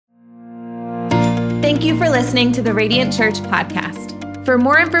Thank you for listening to the Radiant Church podcast. For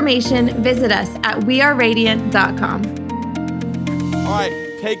more information, visit us at weareradiant.com. All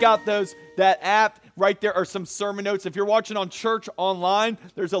right, take out that app. Right there are some sermon notes. If you're watching on church online,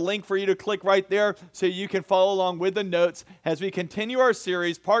 there's a link for you to click right there so you can follow along with the notes as we continue our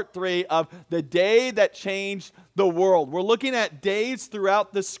series, part 3 of The Day That Changed the World. We're looking at days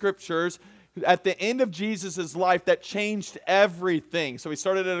throughout the scriptures at the end of Jesus' life that changed everything. So we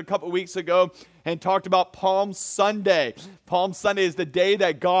started it a couple weeks ago and talked about Palm Sunday. Palm Sunday is the day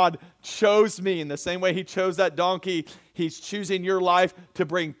that God chose me. In the same way he chose that donkey, he's choosing your life to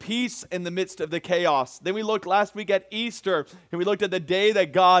bring peace in the midst of the chaos. Then we looked last week at Easter, and we looked at the day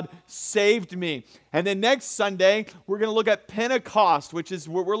that God saved me. And then next Sunday, we're going to look at Pentecost, which is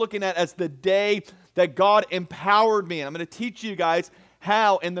what we're looking at as the day that God empowered me. And I'm going to teach you guys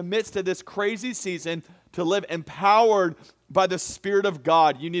how, in the midst of this crazy season, to live empowered by the Spirit of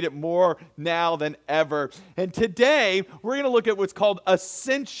God. You need it more now than ever. And today, we're going to look at what's called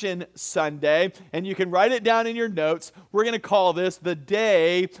Ascension Sunday, and you can write it down in your notes. We're going to call this the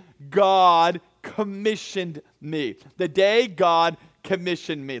day God commissioned me. The day God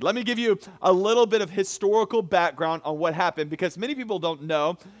commissioned me. Let me give you a little bit of historical background on what happened, because many people don't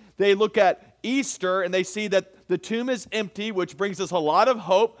know. They look at Easter and they see that the tomb is empty, which brings us a lot of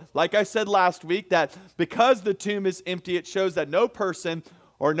hope. Like I said last week, that because the tomb is empty, it shows that no person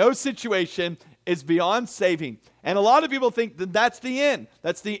or no situation is beyond saving. And a lot of people think that that's the end.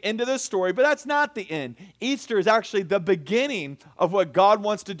 That's the end of the story, but that's not the end. Easter is actually the beginning of what God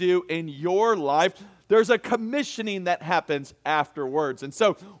wants to do in your life. There's a commissioning that happens afterwards. And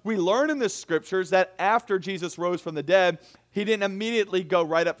so we learn in the scriptures that after Jesus rose from the dead, he didn't immediately go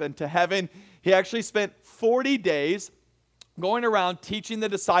right up into heaven. He actually spent 40 days going around teaching the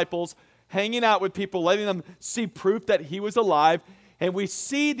disciples, hanging out with people, letting them see proof that he was alive. And we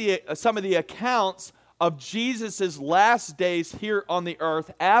see some of the accounts of Jesus' last days here on the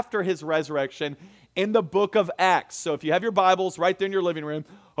earth after his resurrection in the book of Acts. So if you have your Bibles right there in your living room,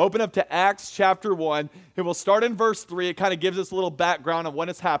 open up to Acts chapter 1. And we'll start in verse 3. It kind of gives us a little background of what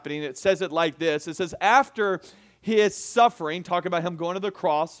is happening. It says it like this. It says, after he is suffering, talking about him going to the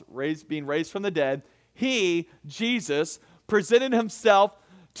cross, being raised from the dead, he, Jesus, presented himself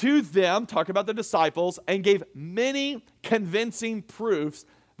to them, talking about the disciples, and gave many convincing proofs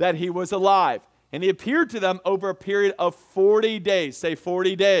that he was alive. And he appeared to them over a period of 40 days. Say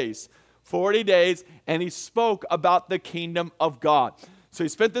 40 days. 40 days, and he spoke about the kingdom of God. So he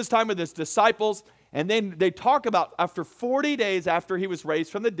spent this time with his disciples, and then they talk about after 40 days after he was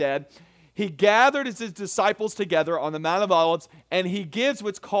raised from the dead, he gathered his disciples together on the Mount of Olives, and he gives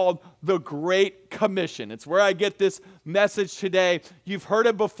what's called the Great Commission. It's where I get this message today. You've heard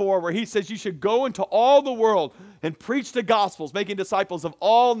it before, where he says you should go into all the world and preach the gospels, making disciples of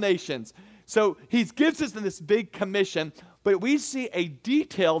all nations. So he gives us this big commission, but we see a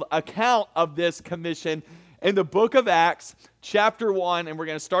detailed account of this commission in the book of Acts, chapter 1, and we're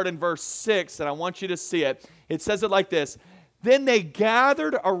going to start in verse 6, and I want you to see it. It says it like this. Then they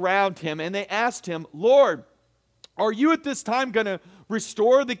gathered around him, and they asked him, Lord, are you at this time going to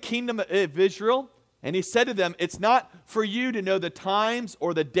restore the kingdom of Israel? And he said to them, it's not for you to know the times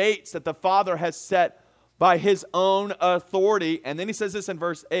or the dates that the Father has set by his own authority. And then he says this in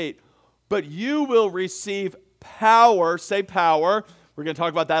verse 8, but you will receive power, say power. We're going to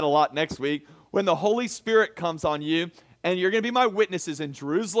talk about that a lot next week. When the Holy Spirit comes on you, and you're going to be my witnesses in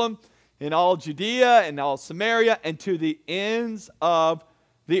Jerusalem, in all Judea, and all Samaria, and to the ends of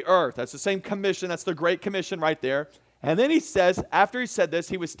the earth. That's the same commission. That's the Great Commission right there. And then he says, after he said this,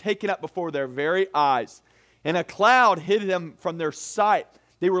 he was taken up before their very eyes, and a cloud hid him from their sight.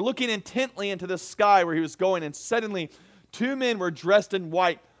 They were looking intently into the sky where he was going, and suddenly 2 men were dressed in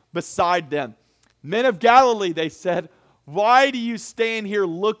white beside them. Men of Galilee, they said, why do you stand here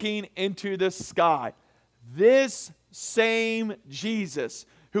looking into the sky? This same Jesus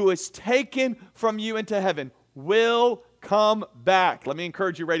who is taken from you into heaven will come back. Let me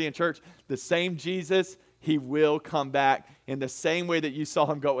encourage you, Radiant Church, the same Jesus, he will come back in the same way that you saw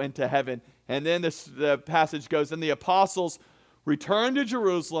him go into heaven. And then the passage goes, and the apostles returned to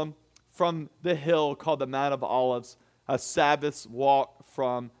Jerusalem from the hill called the Mount of Olives, a Sabbath's walk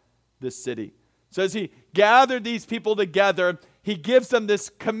from the city. So as he gathered these people together, he gives them this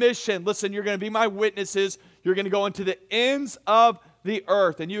commission. Listen, you're going to be my witnesses. You're going to go into the ends of the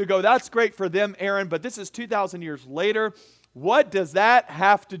earth. And you would go, that's great for them, Aaron, but this is 2,000 years later. What does that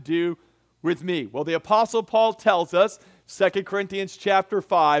have to do with me? Well, the Apostle Paul tells us, 2 Corinthians chapter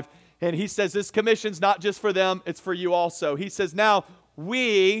 5, and he says this commission's not just for them, it's for you also. He says, now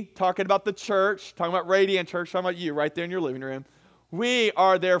we, talking about the church, talking about Radiant Church, talking about you right there in your living room, we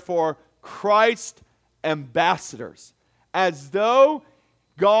are therefore Christ's ambassadors, as though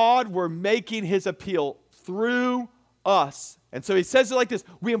God were making his appeal through us. And so he says it like this: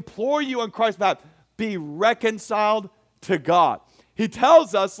 we implore you on Christ's behalf, be reconciled to God. He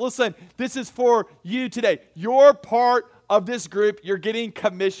tells us, listen, this is for you today. You're part of this group. You're getting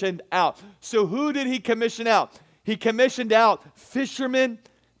commissioned out. So who did he commission out? He commissioned out fishermen,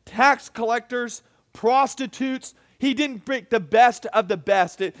 tax collectors, prostitutes. He didn't pick the best of the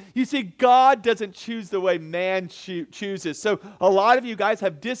best. You see, God doesn't choose the way man chooses. So a lot of you guys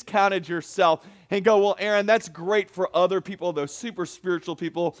have discounted yourself and go, well, Aaron, that's great for other people, those super spiritual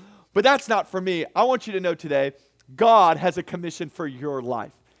people, but that's not for me. I want you to know today, God has a commission for your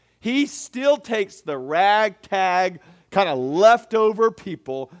life. He still takes the ragtag, kind of leftover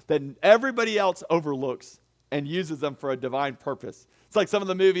people that everybody else overlooks and uses them for a divine purpose. It's like some of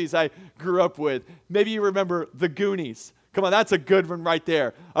the movies I grew up with. Maybe you remember The Goonies. Come on, that's a good one right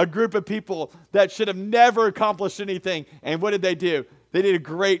there. A group of people that should have never accomplished anything. And what did they do? They did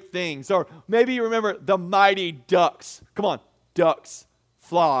great things. Or maybe you remember The Mighty Ducks. Come on, ducks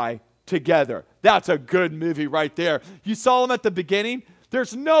fly together. That's a good movie right there. You saw them at the beginning.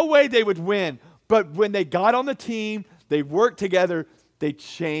 There's no way they would win. But when they got on the team, they worked together, they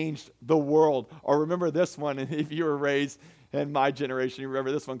changed the world. Or remember this one, if you were raised in my generation, you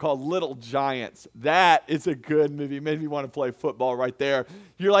remember this one called Little Giants. That is a good movie. Made me want to play football right there.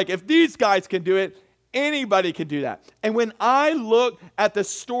 You're like, if these guys can do it, anybody can do that. And when I look at the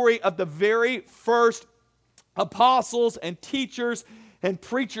story of the very first apostles and teachers and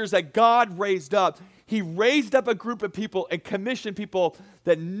preachers that God raised up, he raised up a group of people and commissioned people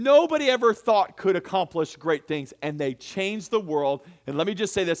that nobody ever thought could accomplish great things, and they changed the world. And let me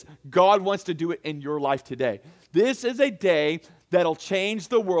just say this, God wants to do it in your life today. This is a day that'll change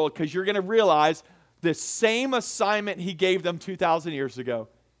the world, because you're going to realize the same assignment he gave them 2,000 years ago,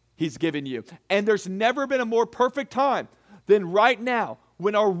 he's given you. And there's never been a more perfect time than right now,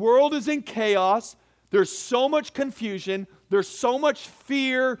 when our world is in chaos. There's so much confusion. There's so much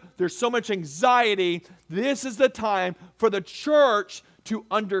fear. There's so much anxiety. This is the time for the church to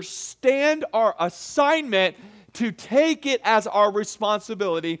understand our assignment, to take it as our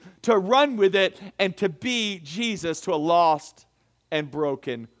responsibility, to run with it, and to be Jesus to a lost and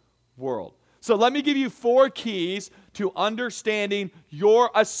broken world. So let me give you 4 keys to understanding your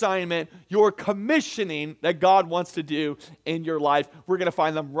assignment, your commissioning that God wants to do in your life. We're going to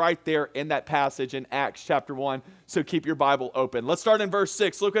find them right there in that passage in Acts chapter 1. So keep your Bible open. Let's start in verse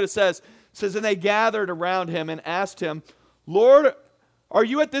 6. Look what it says. It says, and they gathered around him and asked him, Lord, are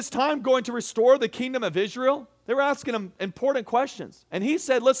you at this time going to restore the kingdom of Israel? They were asking him important questions. And he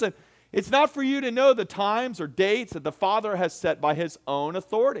said, listen, it's not for you to know the times or dates that the Father has set by his own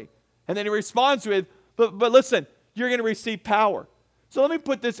authority. And then he responds with, but listen, you're going to receive power. So let me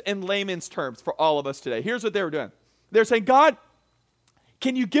put this in layman's terms for all of us today. Here's what they were doing. They're saying, God,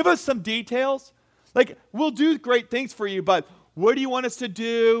 can you give us some details? Like, we'll do great things for you, but what do you want us to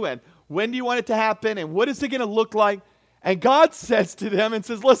do? And when do you want it to happen? And what is it going to look like? And God says to them and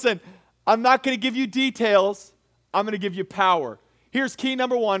says, listen, I'm not going to give you details. I'm going to give you power. Here's key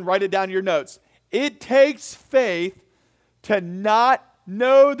number 1. Write it down in your notes. It takes faith to not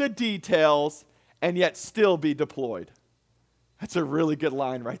know the details and yet still be deployed. That's a really good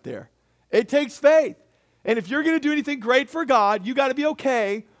line right there. It takes faith. And if you're going to do anything great for God, you got to be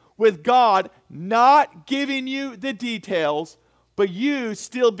okay with God not giving you the details, but you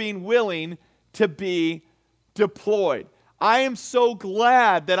still being willing to be deployed. I am so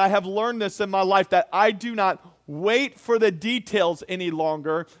glad that I have learned this in my life, that I do not wait for the details any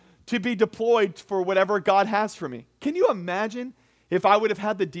longer to be deployed for whatever God has for me. Can you imagine if I would have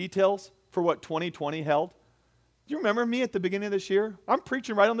had the details for what 2020 held? Do you remember me at the beginning of this year? I'm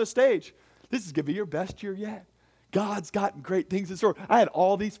preaching right on the stage. This is going to be your best year yet. God's got great things in store. I had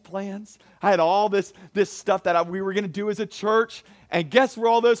all these plans. I had all this stuff that we were going to do as a church. And guess where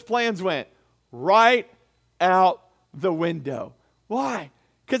all those plans went? Right out the window. Why?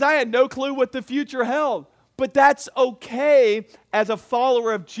 Because I had no clue what the future held. But that's okay as a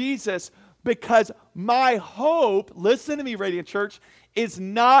follower of Jesus, because my hope, listen to me, Radiant Church, is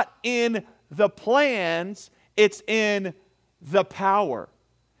not in the plans, it's in the power.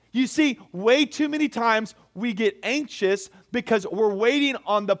 You see, way too many times we get anxious because we're waiting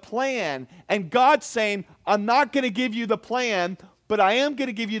on the plan. And God's saying, I'm not going to give you the plan, but I am going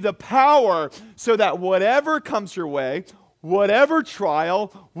to give you the power, so that whatever comes your way, whatever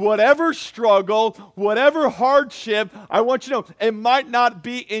trial, whatever struggle, whatever hardship, I want you to know, it might not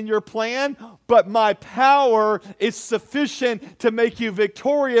be in your plan, but my power is sufficient to make you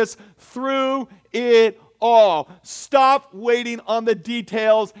victorious through it all. Stop waiting on the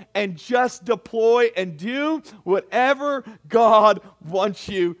details and just deploy and do whatever God wants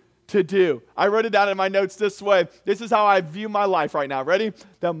you to do. I wrote it down in my notes this way. This is how I view my life right now. Ready?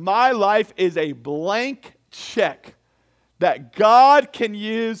 That my life is a blank check that God can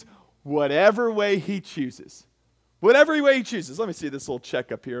use whatever way he chooses. Whatever way he chooses. Let me see this little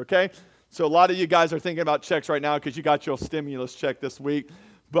check up here, okay? So a lot of you guys are thinking about checks right now because you got your stimulus check this week.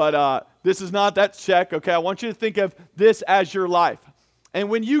 But this is not that check, okay? I want you to think of this as your life. And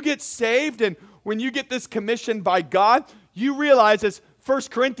when you get saved and when you get this commission by God, you realize, as 1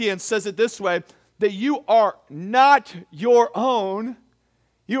 Corinthians says it this way, that you are not your own.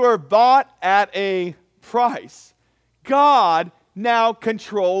 You are bought at a price. God now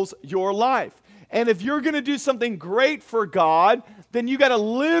controls your life. And if you're going to do something great for God, then you got to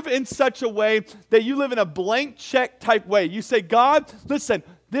live in such a way that you live in a blank check type way. You say, God, listen,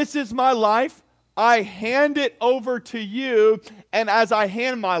 this is my life. I hand it over to you. And as I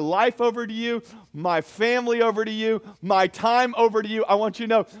hand my life over to you, my family over to you, my time over to you, I want you to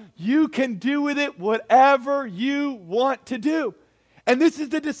know you can do with it whatever you want to do. And this is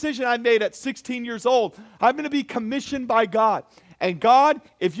the decision I made at 16 years old. I'm going to be commissioned by God. And God,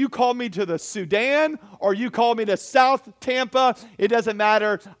 if you call me to the Sudan or you call me to South Tampa, it doesn't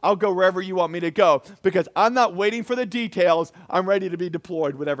matter. I'll go wherever you want me to go because I'm not waiting for the details. I'm ready to be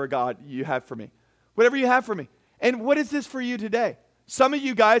deployed, whatever God you have for me. Whatever you have for me. And what is this for you today? Some of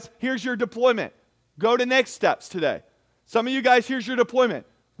you guys, here's your deployment. Go to Next Steps today. Some of you guys, here's your deployment.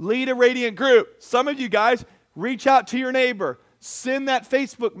 Lead a Radiant group. Some of you guys, reach out to your neighbor. Send that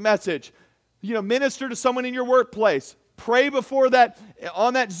Facebook message. Minister to someone in your workplace. Pray before that,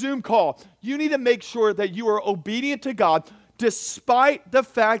 on that Zoom call. You need to make sure that you are obedient to God despite the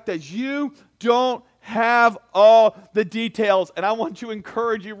fact that you don't have all the details. And I want to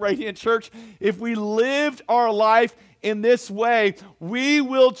encourage you, Radiant Church, if we lived our life in this way, we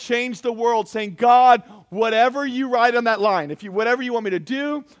will change the world, saying, God, whatever you write on that line, whatever you want me to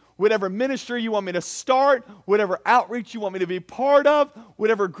do, whatever ministry you want me to start, whatever outreach you want me to be part of,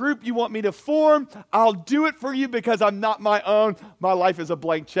 whatever group you want me to form, I'll do it for you because I'm not my own. My life is a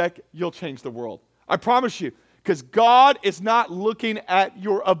blank check. You'll change the world. I promise you, because God is not looking at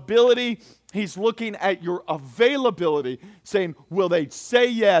your ability. He's looking at your availability, saying, will they say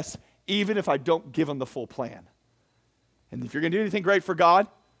yes even if I don't give them the full plan? And if you're going to do anything great for God,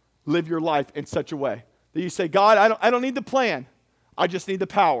 live your life in such a way that you say, God, I don't need the plan. I just need the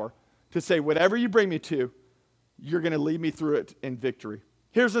power to say, whatever you bring me to, you're going to lead me through it in victory.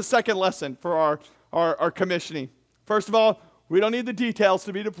 Here's the second lesson for our commissioning. First of all, we don't need the details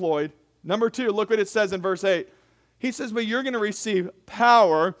to be deployed. Number two, look what it says in verse 8. He says, but you're going to receive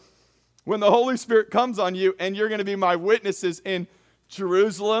power when the Holy Spirit comes on you, and you're going to be my witnesses in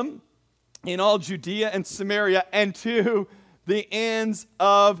Jerusalem, in all Judea and Samaria, and to the ends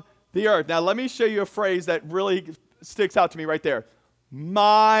of the earth. Now, let me show you a phrase that really sticks out to me right there.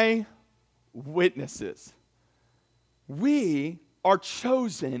 My witnesses. We are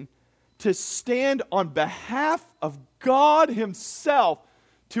chosen to stand on behalf of God himself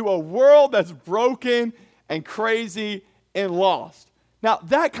to a world that's broken and crazy and lost. Now,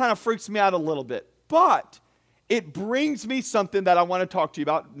 that kind of freaks me out a little bit, but it brings me something that I want to talk to you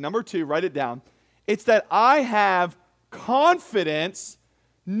about. Number two, write it down. It's that I have confidence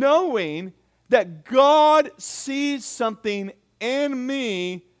knowing that God sees something in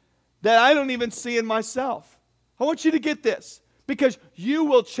me that I don't even see in myself. I want you to get this, because you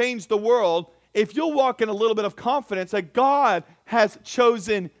will change the world if you'll walk in a little bit of confidence that God has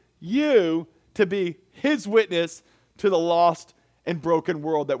chosen you to be his witness to the lost and broken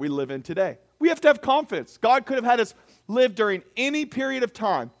world that we live in today. We have to have confidence. God could have had us live during any period of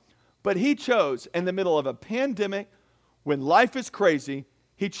time, but he chose in the middle of a pandemic when life is crazy.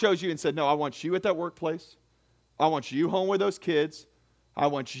 He chose you and said, no, I want you at that workplace. I want you home with those kids. I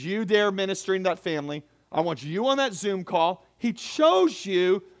want you there ministering to that family. I want you on that Zoom call. He chose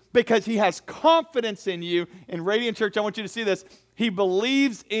you because he has confidence in you. In Radiant Church, I want you to see this. He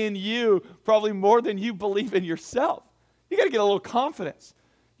believes in you probably more than you believe in yourself. You got to get a little confidence.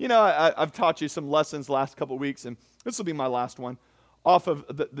 I've taught you some lessons the last couple of weeks, and this will be my last one, off of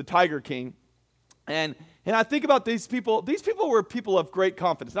the Tiger King. And I think about these people. These people were people of great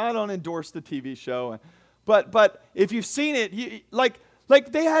confidence. Now, I don't endorse the TV show, but if you've seen it,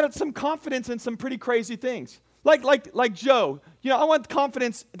 like they had some confidence in some pretty crazy things. Like Joe. I want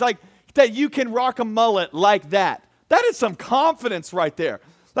confidence like that you can rock a mullet like that. That is some confidence right there.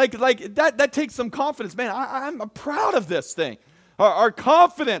 Like that takes some confidence. Man, I'm proud of this thing. Our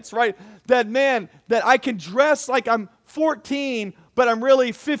confidence, right? That I can dress like I'm 14, but I'm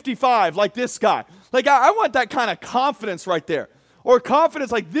really 55 like this guy. Like, I want that kind of confidence right there. Or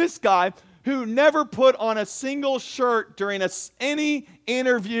confidence like this guy who never put on a single shirt during any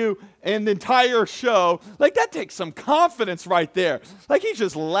interview in the entire show. Like, that takes some confidence right there. Like, he's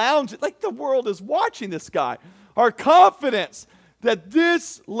just lounging. Like, the world is watching this guy. Our confidence that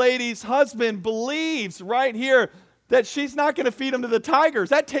this lady's husband believes right here that she's not going to feed him to the tigers.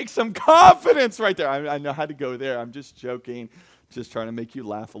 That takes some confidence right there. I know how to go there. I'm just joking. Just trying to make you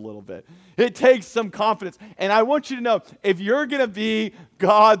laugh a little bit. It takes some confidence. And I want you to know, if you're going to be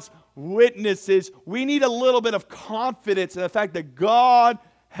God's witnesses, we need a little bit of confidence in the fact that God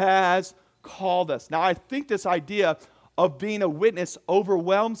has called us. Now, I think this idea of being a witness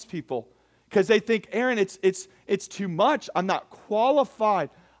overwhelms people because they think, Aaron, it's too much. I'm not qualified.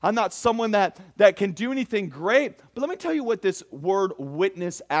 I'm not someone that can do anything great. But let me tell you what this word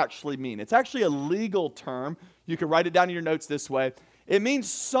witness actually means. It's actually a legal term. You can write it down in your notes this way. It means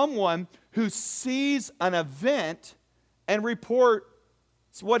someone who sees an event and reports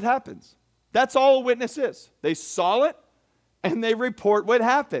what happens. That's all a witness is. They saw it and they report what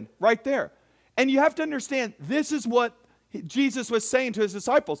happened right there. And you have to understand, this is what Jesus was saying to his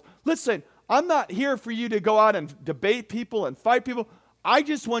disciples. Listen, I'm not here for you to go out and debate people and fight people. I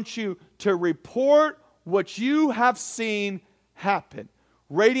just want you to report what you have seen happen.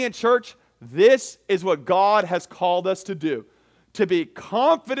 Radiant Church, this is what God has called us to do. To be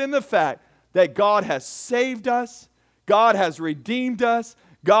confident in the fact that God has saved us, God has redeemed us,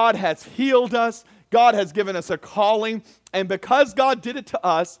 God has healed us, God has given us a calling, and because God did it to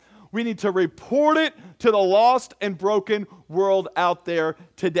us, we need to report it to the lost and broken world out there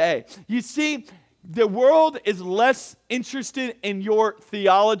today. You see, the world is less interested in your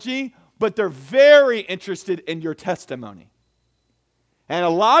theology, but they're very interested in your testimony. And a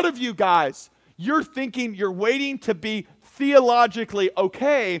lot of you guys, you're thinking you're waiting to be theologically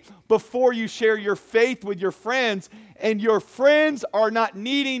okay before you share your faith with your friends, and your friends are not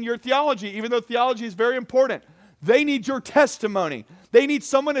needing your theology, even though theology is very important. They need your testimony. They need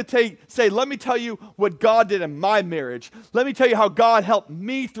someone to say, let me tell you what God did in my marriage. Let me tell you how God helped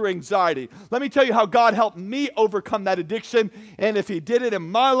me through anxiety. Let me tell you how God helped me overcome that addiction. And if he did it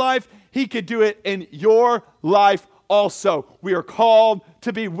in my life, he could do it in your life also. We are called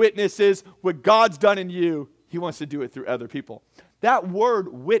to be witnesses. What God's done in you, he wants to do it through other people. That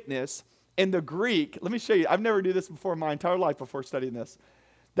word witness in the Greek, let me show you. I've never done this before in my entire life before studying this.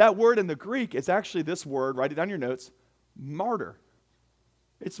 That word in the Greek is actually this word, write it down in your notes, martyr.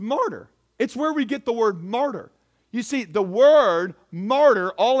 It's martyr. It's where we get the word martyr. You see, the word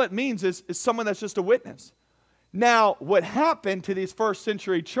martyr, all it means is someone that's just a witness. Now, what happened to these first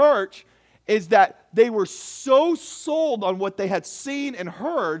century church is that they were so sold on what they had seen and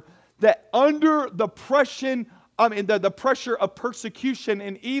heard that under the pressure of persecution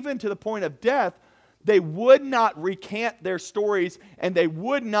and even to the point of death, they would not recant their stories, and they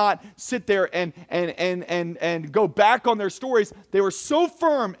would not sit there and go back on their stories. They were so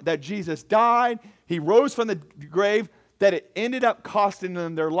firm that Jesus died, he rose from the grave, that it ended up costing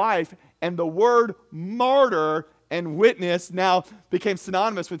them their life. And the word martyr and witness now became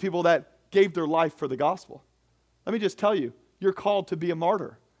synonymous with people that gave their life for the gospel. Let me just tell you, you're called to be a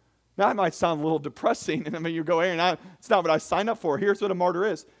martyr. Now, that might sound a little depressing, and you go, Aaron, it's not what I signed up for. Here's what a martyr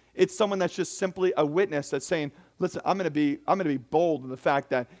is. It's someone that's just simply a witness that's saying, listen, I'm going to be bold in the fact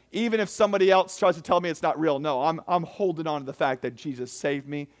that even if somebody else tries to tell me it's not real, no, I'm holding on to the fact that Jesus saved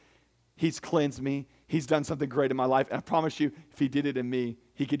me, he's cleansed me, he's done something great in my life, and I promise you, if he did it in me,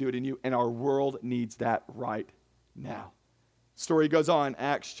 he could do it in you, and our world needs that right now. Story goes on,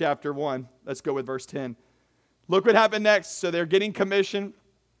 Acts chapter 1. Let's go with verse 10. Look what happened next. So they're getting commissioned,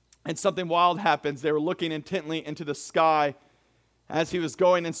 and something wild happens. They were looking intently into the sky as he was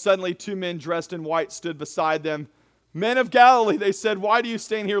going, and suddenly 2 men dressed in white stood beside them. Men of Galilee, they said, why do you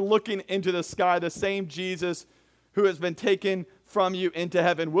stand here looking into the sky? The same Jesus who has been taken from you into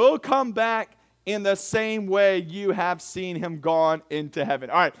heaven will come back in the same way you have seen him gone into heaven.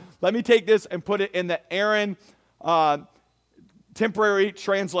 All right, let me take this and put it in the Aaron temporary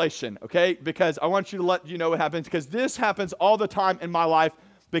translation, okay? Because I want you to let you know what happens, because this happens all the time in my life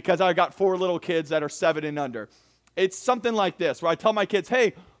because I got 4 little kids that are 7 and under. It's something like this, where I tell my kids,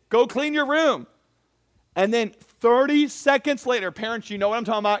 hey, go clean your room. And then 30 seconds later, parents, you know what I'm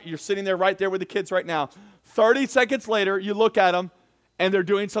talking about. You're sitting there right there with the kids right now. 30 seconds later, you look at them, and they're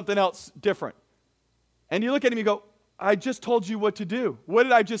doing something else different. And you look at them, you go, I just told you what to do. What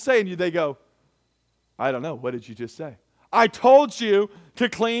did I just say? And they go, I don't know. What did you just say? I told you to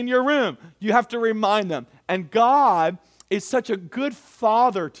clean your room. You have to remind them. And God is such a good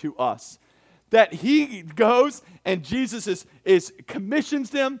father to us that he goes and Jesus is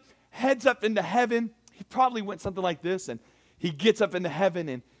commissions them, heads up into heaven. He probably went something like this, and he gets up into heaven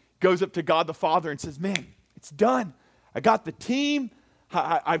and goes up to God the Father and says, man, it's done. I got the team.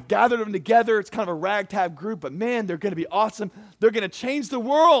 I've gathered them together. It's kind of a ragtag group, but man, they're going to be awesome. They're going to change the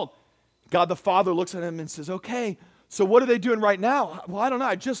world. God the Father looks at him and says, okay, so what are they doing right now? Well, I don't know.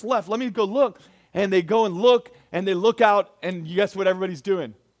 I just left. Let me go look. And they go and look, and they look out, and guess what everybody's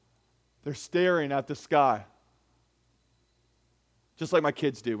doing? They're staring at the sky. Just like my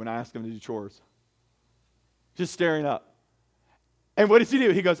kids do when I ask them to do chores. Just staring up. And what does he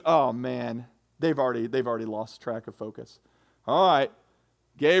do? He goes, oh man, they've already lost track of focus. All right,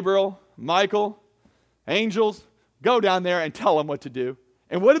 Gabriel, Michael, angels, go down there and tell them what to do.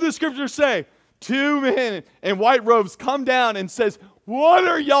 And what do the scriptures say? 2 men in white robes come down and says, what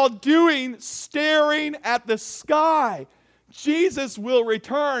are y'all doing staring at the sky? Jesus will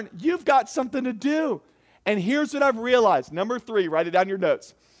return. You've got something to do. And here's what I've realized. Number 3, write it down in your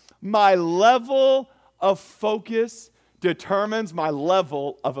notes. My level of focus determines my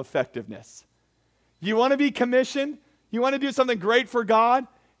level of effectiveness. You want to be commissioned? You want to do something great for God?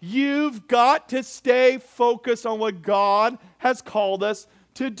 You've got to stay focused on what God has called us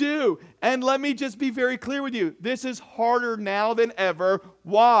to do. And let me just be very clear with you. This is harder now than ever.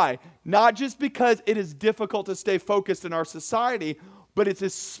 Why? Not just because it is difficult to stay focused in our society, but it's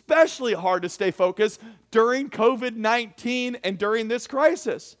especially hard to stay focused during COVID-19 and during this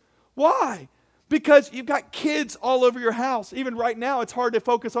crisis. Why? Because you've got kids all over your house. Even right now, it's hard to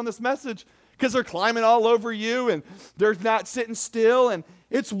focus on this message because they're climbing all over you and they're not sitting still, and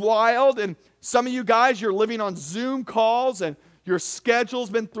it's wild. And some of you guys, you're living on Zoom calls and your schedule's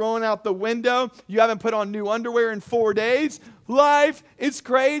been thrown out the window. You haven't put on new underwear in 4 days. Life is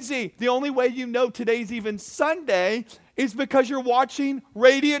crazy. The only way you know today's even Sunday is because you're watching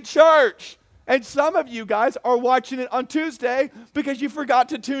Radiant Church. And some of you guys are watching it on Tuesday because you forgot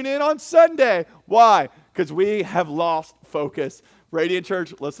to tune in on Sunday. Why? Because we have lost focus. Radiant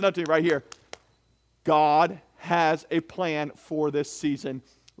Church, listen up to me right here. God has a plan for this season.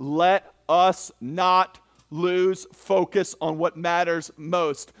 Let us not lose focus on what matters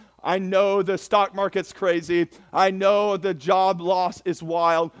most. I know the stock market's crazy. I know the job loss is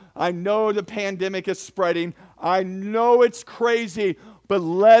wild. I know the pandemic is spreading. I know it's crazy, but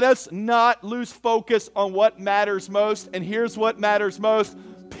let us not lose focus on what matters most. And here's what matters most.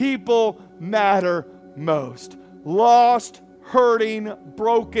 People matter most. Lost, hurting,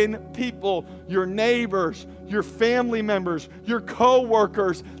 broken people, your neighbors, your family members, your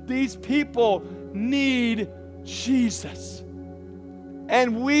co-workers, these people need Jesus.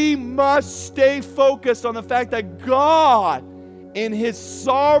 And we must stay focused on the fact that God, in His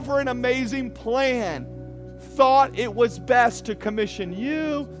sovereign, amazing plan, thought it was best to commission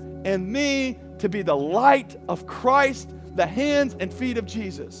you and me to be the light of Christ, the hands and feet of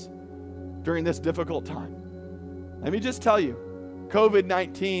Jesus during this difficult time. Let me just tell you,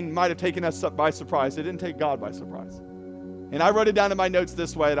 COVID-19 might have taken us by surprise. It didn't take God by surprise. And I wrote it down in my notes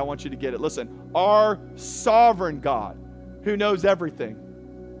this way, and I want you to get it. Listen, our sovereign God, who knows everything,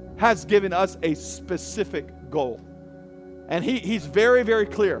 has given us a specific goal. And He's very, very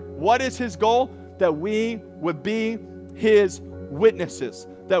clear. What is His goal? That we would be His witnesses,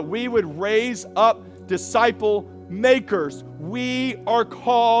 that we would raise up disciple makers. We are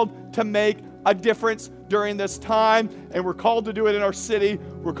called to make a difference during this time, and we're called to do it in our city.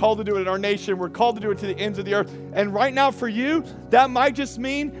 We're called to do it in our nation. We're called to do it to the ends of the earth. And right now for you, that might just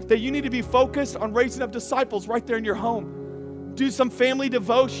mean that you need to be focused on raising up disciples right there in your home. Do some family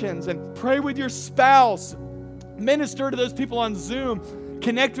devotions and pray with your spouse. Minister to those people on Zoom.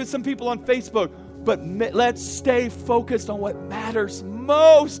 Connect with some people on Facebook. But let's stay focused on what matters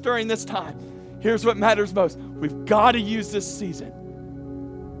most during this time. Here's what matters most. We've got to use this season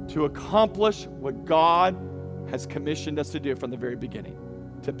to accomplish what God has commissioned us to do from the very beginning.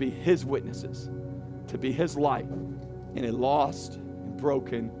 To be His witnesses. To be His light in a lost and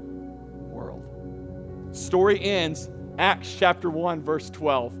broken world. Story ends, Acts chapter 1, verse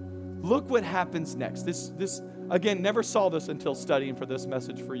 12. Look what happens next. This again, never saw this until studying for this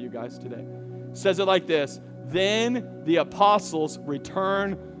message for you guys today. It says it like this. Then the apostles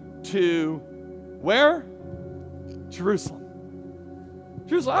returned to where? Jerusalem.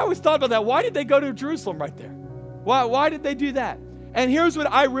 Jerusalem. I always thought about that. Why did they go to Jerusalem right there? Why did they do that? And here's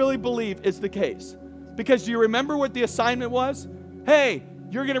what I really believe is the case. Because do you remember what the assignment was? Hey,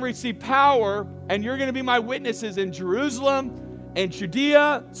 you're going to receive power and you're going to be my witnesses in Jerusalem and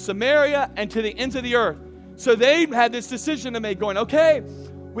Judea, Samaria, and to the ends of the earth. So they had this decision to make going, okay,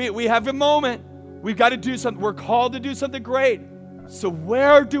 we have a moment. We've got to do something. We're called to do something great. So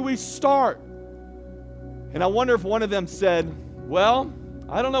where do we start? And I wonder if one of them said, well,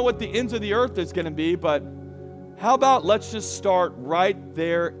 I don't know what the ends of the earth is going to be, but how about let's just start right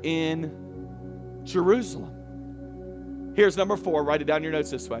there in Jerusalem? Here's number 4. Write it down in your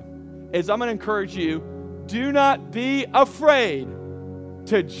notes this way. I'm going to encourage you, do not be afraid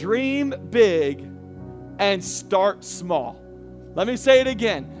to dream big and start small. Let me say it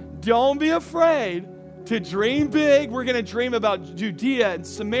again. Don't be afraid to dream big. We're going to dream about Judea and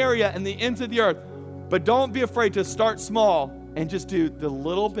Samaria and the ends of the earth. But don't be afraid to start small and just do the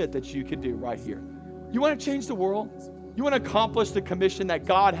little bit that you can do right here. You want to change the world? You want to accomplish the commission that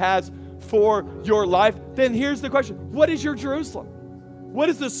God has for your life? Then here's the question. What is your Jerusalem? What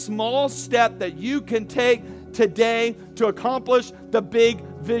is the small step that you can take today to accomplish the big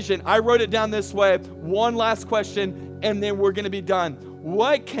vision? I wrote it down this way. One last question, and then we're going to be done.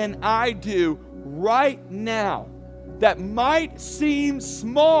 What can I do right now that might seem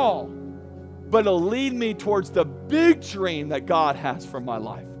small, but it'll lead me towards the big dream that God has for my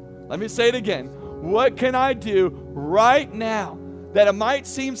life? Let me say it again. What can I do right now that it might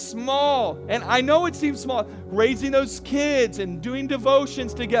seem small? And I know it seems small. Raising those kids and doing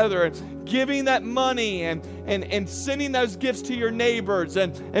devotions together and giving that money and sending those gifts to your neighbors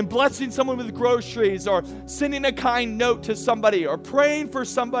and blessing someone with groceries or sending a kind note to somebody or praying for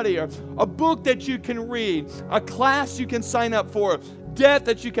somebody or a book that you can read, a class you can sign up for, debt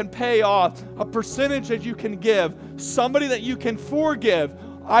that you can pay off, a percentage that you can give, somebody that you can forgive.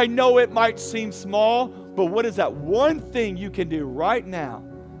 I know it might seem small, but what is that one thing you can do right now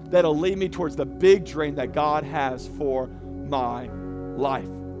that'll lead me towards the big dream that God has for my life?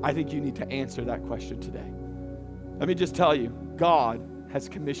 I think you need to answer that question today. Let me just tell you, God has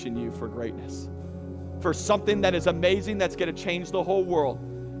commissioned you for greatness, for something that is amazing that's going to change the whole world.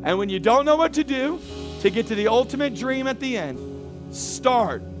 And when you don't know what to do to get to the ultimate dream at the end,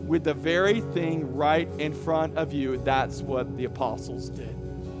 start with the very thing right in front of you. That's what the apostles did.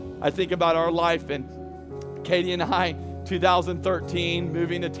 I think about our life, and Katie and I, 2013,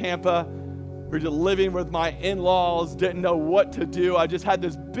 moving to Tampa. We're just living with my in-laws, didn't know what to do. I just had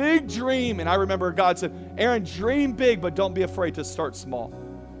this big dream, and I remember God said, Aaron, dream big, but don't be afraid to start small.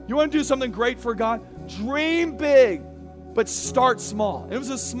 You want to do something great for God? Dream big, but start small. And it was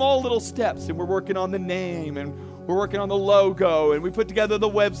just small little steps, and we're working on the name, and we're working on the logo, and we put together the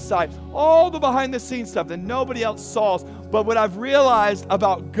website, all the behind-the-scenes stuff that nobody else saw. But what I've realized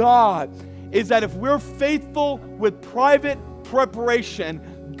about God is that if we're faithful with private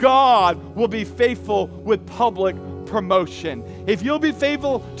preparation, God will be faithful with public promotion. If you'll be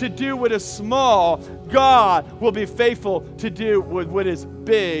faithful to do what is small, God will be faithful to do with what is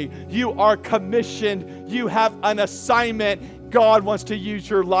big. You are commissioned. You have an assignment. God wants to use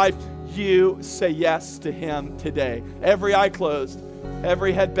your life. You say yes to Him today. Every eye closed,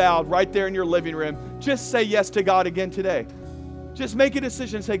 every head bowed, right there in your living room. Just say yes to God again today. Just make a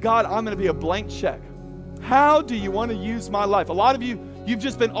decision. Say, God, I'm going to be a blank check. How do you want to use my life? A lot of you, you've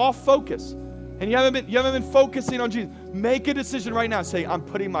just been off focus, and you haven't been focusing on Jesus. Make a decision right now. Say, I'm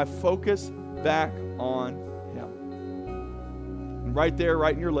putting my focus back on Him. And right there,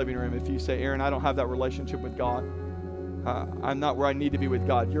 right in your living room, if you say, Aaron, I don't have that relationship with God. I'm not where I need to be with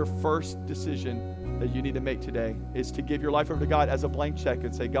God. Your first decision that you need to make today is to give your life over to God as a blank check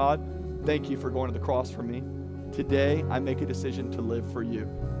and say, God, thank you for going to the cross for me. Today, I make a decision to live for you.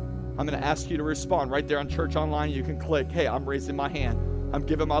 I'm going to ask you to respond right there on Church Online. You can click, hey, I'm raising my hand. I'm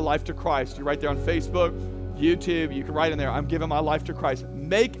giving my life to Christ. You're right there on Facebook, YouTube. You can write in there, I'm giving my life to Christ.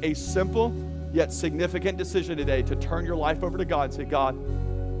 Make a simple yet significant decision today to turn your life over to God and say, God,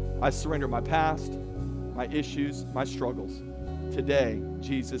 I surrender my past, my issues, my struggles. Today,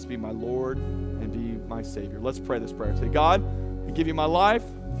 Jesus, be my Lord and be my Savior. Let's pray this prayer. Say, God, I give you my life.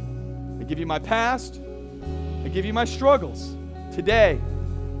 I give you my past. I give you my struggles. Today,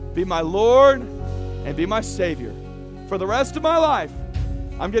 be my Lord and be my Savior. For the rest of my life,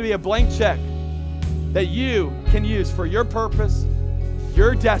 I'm going to be a blank check that you can use for your purpose,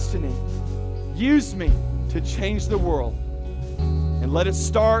 your destiny. Use me to change the world. And let it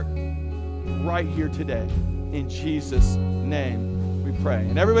start right here today. In Jesus' name we pray.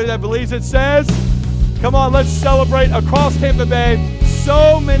 And everybody that believes it says, come on, let's celebrate across Tampa Bay.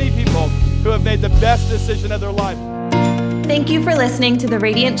 So many people who have made the best decision of their life. Thank you for listening to the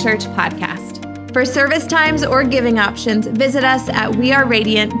Radiant Church podcast. For service times or giving options, visit us at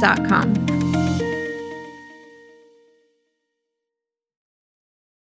weareradiant.com.